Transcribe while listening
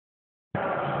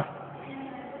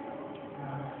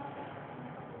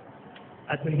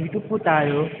At nandito po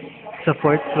tayo sa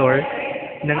fourth floor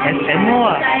ng SM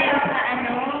MOA. Tayo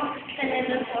sa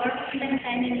level 4, punta na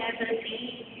tayo ng level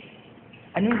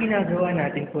 3. Anong ginagawa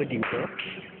natin po dito?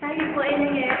 Tayo po ay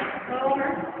nag-explore.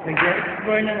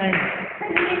 Nag-explore ng ano?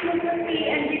 Sabihin mo po si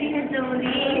Angelina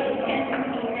Jolie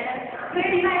and Mina.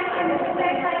 Very nice.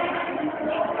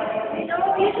 So,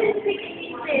 you should speak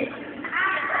English.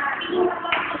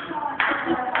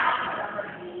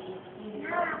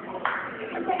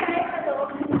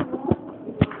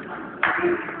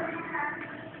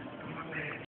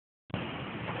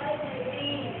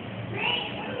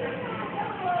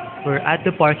 We're at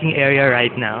the parking area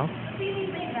right now.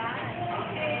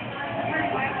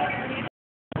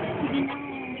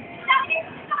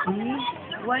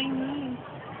 Why me?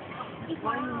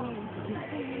 Why me?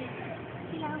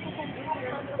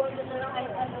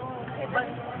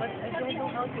 But I don't know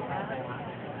how to act.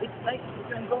 It's like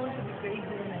I'm going to be crazy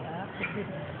when I act.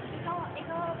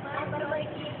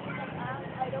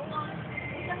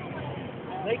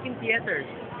 Like in theater.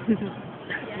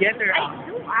 Theater act.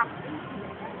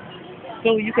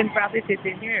 So you can practice it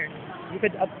in here. You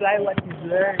could apply what you've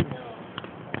learned.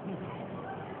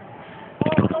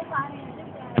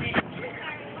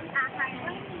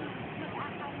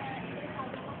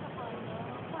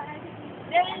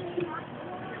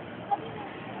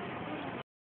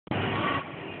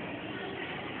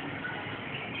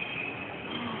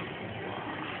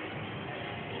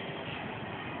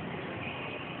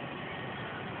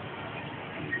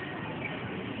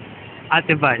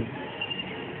 Ate Van.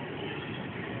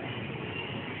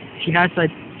 She has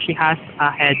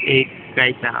a headache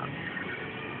right now.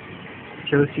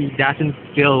 So she doesn't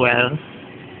feel well.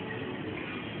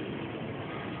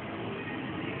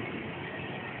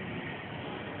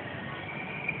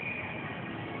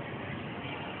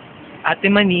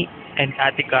 Ate Mani and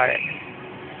Ate Karen.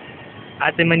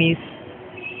 Ate Mani's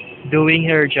doing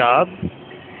her job,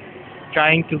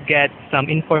 trying to get some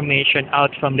information out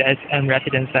from the SM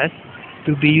residences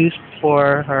to be used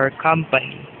for her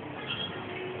company.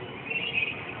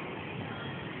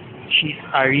 She's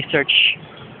a research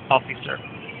officer.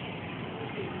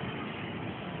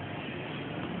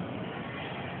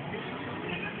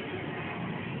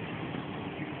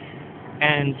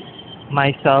 And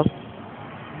myself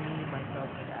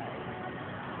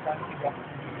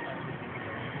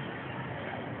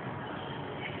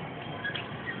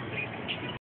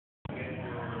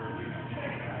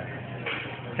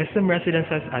SM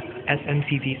residences at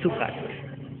SMCV Sukat.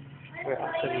 We're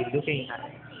actually looking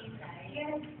at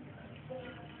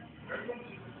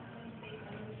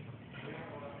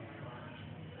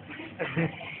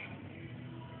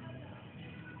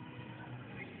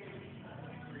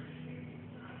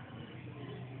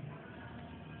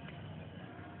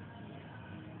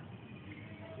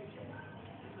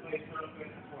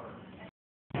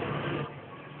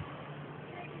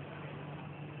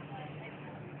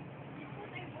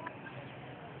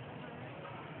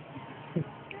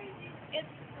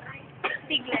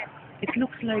It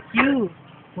looks like you.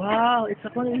 Wow, it's a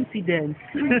coincidence.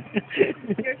 You're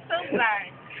so bad.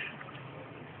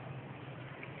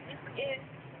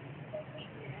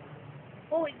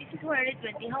 Oh, this is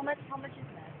 120. How much is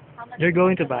that? How much? You're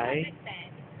going to buy?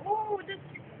 Oh, that's...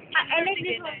 I like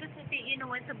this one because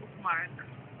it's a bookmark.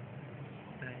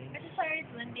 This is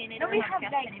 120 and I don't have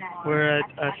like that. We're at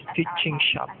a stitching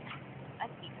shop.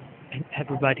 And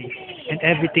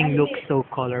everything looks so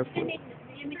colorful.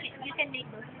 You can make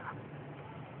those.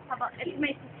 How about it's my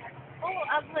sister? Oh,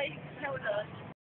 Abla is